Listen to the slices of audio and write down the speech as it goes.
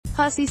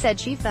Hussey said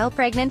she fell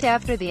pregnant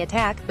after the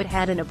attack, but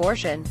had an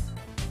abortion.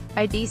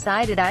 "I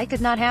decided I could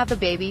not have the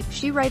baby,"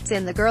 she writes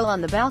in The Girl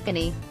on the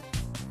Balcony.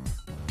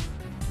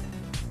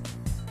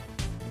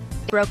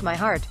 "It broke my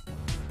heart.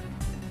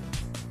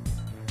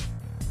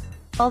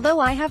 Although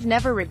I have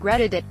never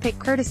regretted it." Pic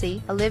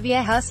courtesy,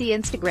 Olivia Hussey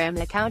Instagram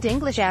account.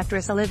 English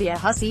actress Olivia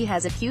Hussey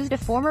has accused a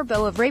former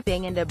beau of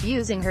raping and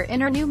abusing her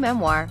in her new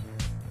memoir.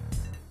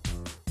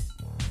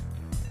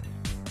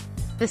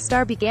 The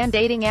star began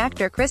dating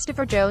actor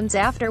Christopher Jones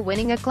after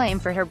winning acclaim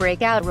for her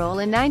breakout role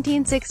in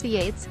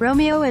 1968's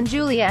Romeo and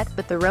Juliet,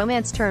 but the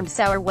romance turned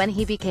sour when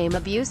he became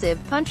abusive,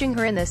 punching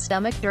her in the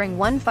stomach during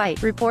one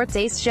fight, reports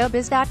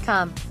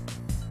aceshowbiz.com.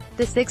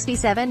 The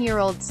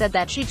 67-year-old said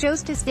that she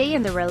chose to stay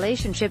in the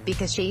relationship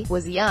because she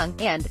was young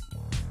and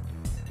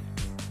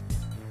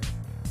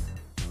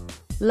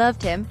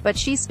loved him, but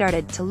she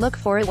started to look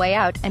for a way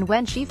out, and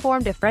when she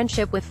formed a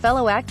friendship with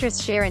fellow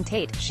actress Sharon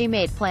Tate, she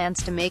made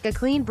plans to make a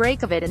clean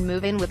break of it and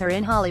move in with her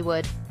in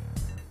Hollywood.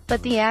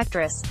 But the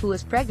actress, who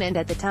was pregnant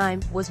at the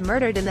time, was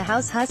murdered in the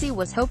house Hussey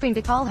was hoping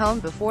to call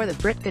home before the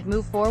Brit could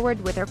move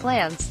forward with her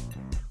plans.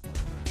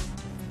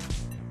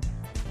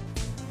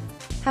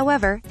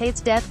 However,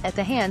 Tate's death, at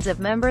the hands of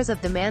members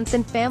of the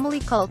Manson family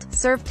cult,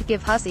 served to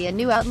give Hussey a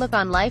new outlook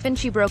on life, and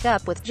she broke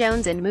up with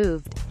Jones and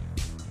moved.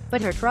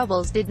 But her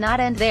troubles did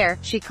not end there.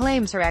 She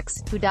claims her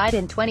ex, who died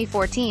in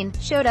 2014,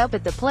 showed up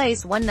at the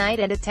place one night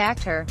and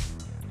attacked her.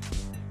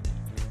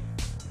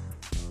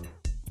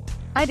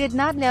 "I did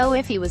not know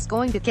if he was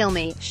going to kill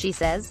me," she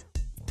says.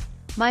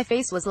 "My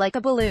face was like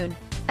a balloon.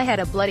 I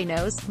had a bloody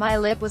nose, my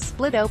lip was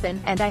split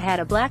open, and I had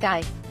a black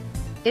eye.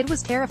 It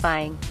was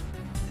terrifying."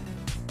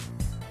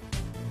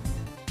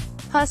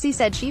 Hussey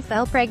said she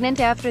fell pregnant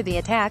after the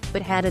attack,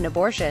 but had an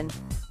abortion.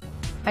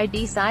 "I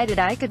decided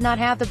I could not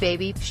have the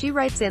baby," she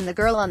writes in The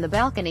Girl on the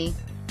Balcony.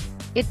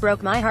 "It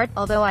broke my heart,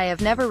 although I have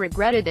never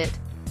regretted it."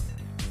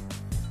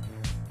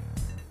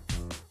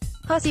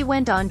 Hussey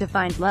went on to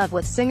find love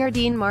with singer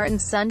Dean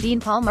Martin's son Dean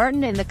Paul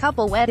Martin, and the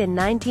couple wed in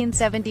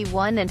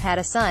 1971 and had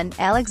a son,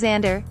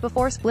 Alexander,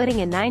 before splitting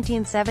in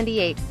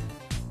 1978.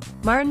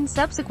 Martin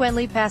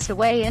subsequently passed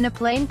away in a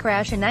plane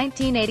crash in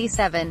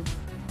 1987.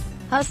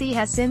 Hussey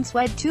has since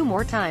wed 2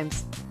 more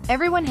times.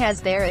 "Everyone has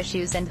their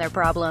issues and their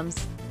problems.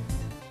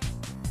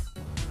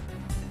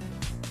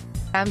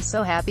 I'm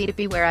so happy to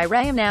be where I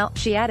am now,"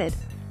 she added.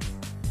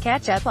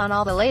 Catch up on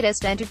all the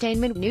latest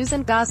entertainment news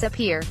and gossip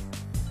here.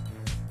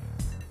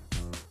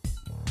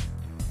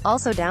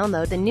 Also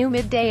download the new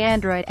Midday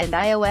Android and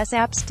iOS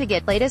apps to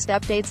get latest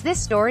updates. This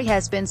story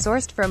has been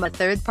sourced from a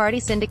third-party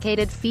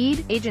syndicated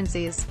feed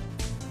agencies.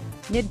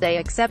 Midday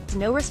accepts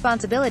no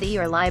responsibility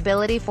or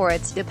liability for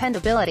its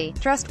dependability,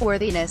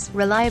 trustworthiness,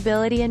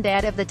 reliability and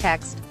date of the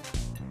text.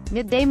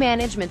 Midday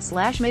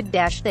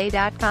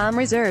Management/mid-day.com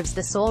reserves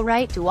the sole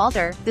right to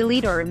alter,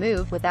 delete or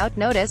remove, without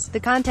notice, the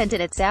content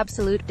at its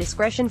absolute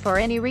discretion for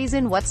any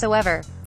reason whatsoever.